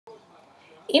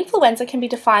Influenza can be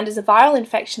defined as a viral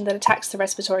infection that attacks the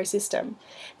respiratory system.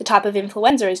 The type of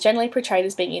influenza is generally portrayed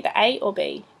as being either A or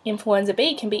B. Influenza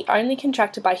B can be only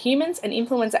contracted by humans, and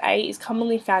influenza A is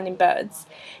commonly found in birds.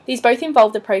 These both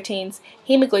involve the proteins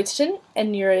hemagglutinin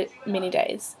and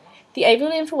neuraminidase. The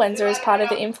avian influenza is part of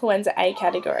the influenza A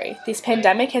category. This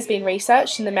pandemic has been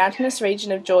researched in the mountainous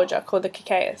region of Georgia called the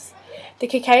Caucasus. The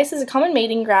Caucasus is a common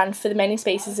meeting ground for the many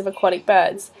species of aquatic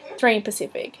birds, 3 in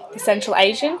Pacific: the Central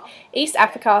Asian, East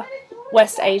Africa,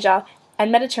 West Asia, and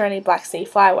Mediterranean Black Sea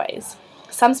flyways.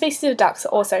 Some species of ducks are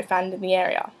also found in the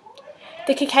area.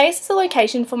 The Caucasus is a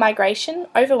location for migration,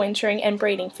 overwintering, and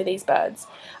breeding for these birds.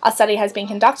 A study has been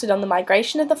conducted on the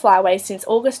migration of the flyways since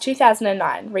August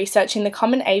 2009, researching the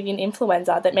common avian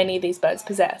influenza that many of these birds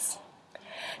possess.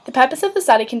 The purpose of the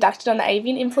study conducted on the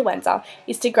avian influenza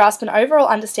is to grasp an overall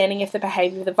understanding of the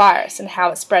behaviour of the virus and how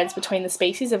it spreads between the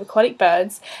species of aquatic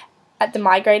birds at the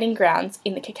migrating grounds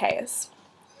in the Caucasus.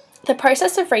 The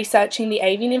process of researching the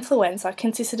avian influenza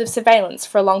consisted of surveillance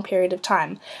for a long period of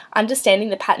time, understanding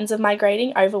the patterns of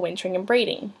migrating, overwintering, and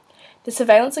breeding. The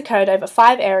surveillance occurred over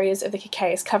 5 areas of the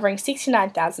Caucasus, covering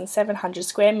 69,700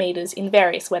 square metres in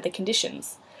various weather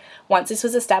conditions. Once this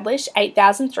was established,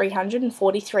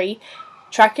 8,343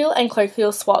 tracheal and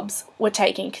cochlear swabs were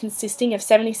taken, consisting of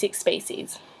 76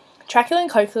 species. Tracheal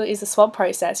and cochlear is a swab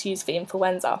process used for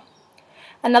influenza.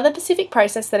 Another specific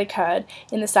process that occurred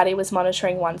in the study was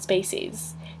monitoring one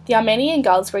species. The Armenian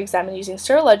gulls were examined using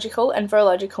serological and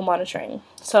virological monitoring.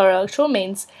 Serological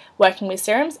means working with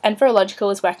serums, and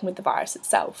virological is working with the virus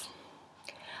itself.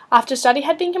 After a study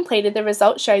had been completed, the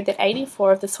results showed that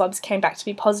 84 of the swabs came back to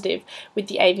be positive with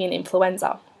the avian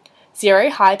influenza.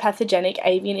 0 high pathogenic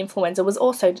avian influenza was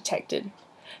also detected.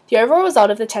 The overall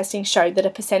result of the testing showed that a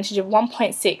percentage of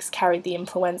 1.6 carried the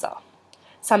influenza.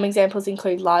 Some examples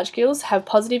include large gills have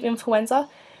positive influenza,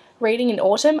 reading in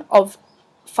autumn of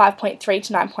 5.3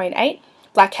 to 9.8,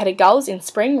 black-headed gulls in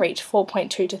spring reach 4.2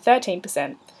 to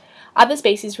 13%. Other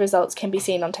species results can be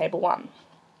seen on Table 1.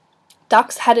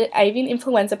 Ducks had an avian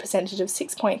influenza percentage of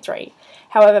 6.3.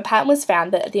 However, a pattern was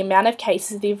found that the amount of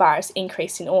cases of the virus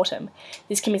increased in autumn.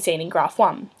 This can be seen in Graph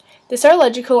 1. The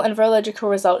serological and virological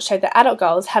results showed that adult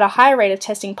gulls had a higher rate of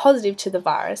testing positive to the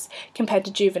virus compared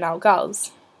to juvenile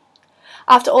gulls.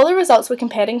 After all the results were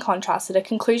compared and contrasted, a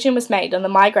conclusion was made on the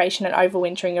migration and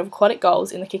overwintering of aquatic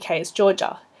gulls in the Caucasus,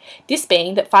 Georgia, this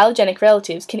being that phylogenetic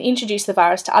relatives can introduce the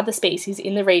virus to other species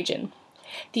in the region.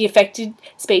 The affected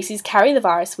species carry the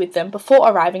virus with them before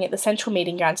arriving at the central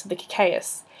meeting grounds of the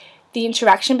Caucasus. The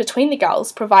interaction between the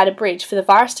gulls provide a bridge for the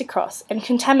virus to cross and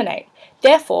contaminate,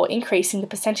 therefore increasing the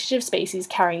percentage of species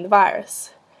carrying the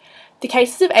virus. The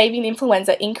cases of avian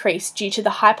influenza increase due to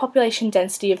the high population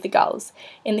density of the gulls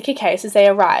in the Caucasus as they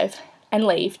arrive and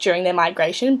leave during their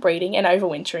migration, breeding, and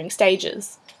overwintering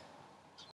stages.